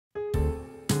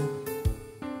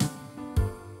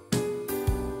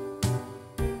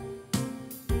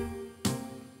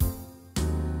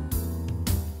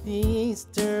The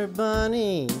Easter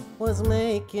Bunny was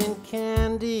making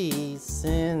candy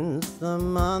since the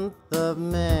month of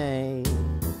May.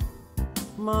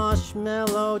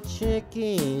 Marshmellow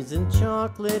Chickies and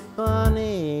Chocolate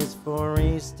Bunnies for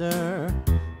Easter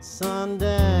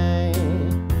Sunday.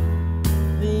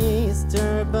 The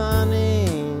Easter Bunny,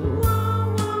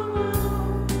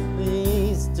 the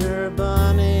Easter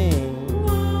Bunny,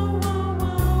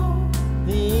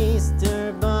 the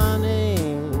Easter Bunny,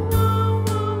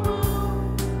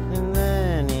 and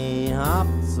then he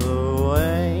hops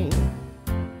away.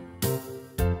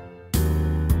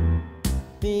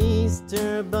 The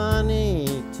Easter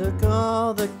Bunny took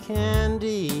all the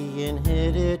candy and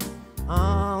hid it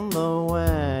on the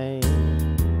way.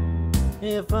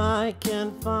 If I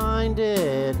can find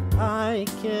it, I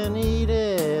can eat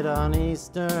it on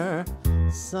Easter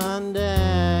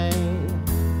Sunday.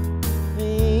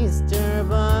 The Easter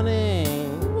Bunny,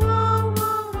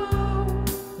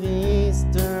 the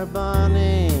Easter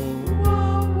Bunny,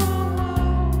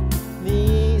 the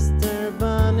Easter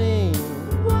Bunny,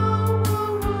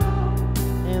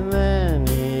 and then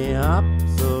he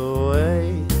hops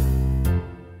away.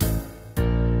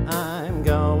 I'm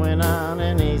going on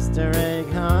an Easter egg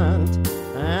hunt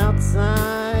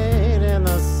outside in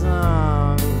the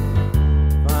sun,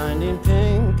 finding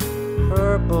pink,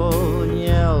 purple,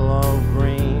 yellow,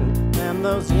 green, and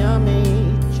those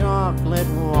yummy chocolate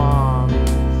ones.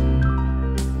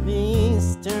 The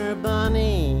Easter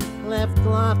Bunny left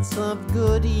lots of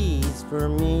goodies for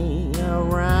me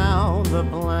around the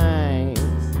place.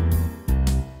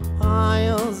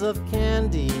 Piles of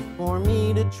candy for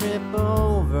me to trip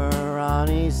over on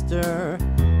Easter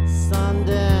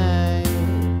Sunday.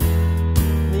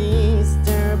 The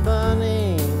Easter Bunny,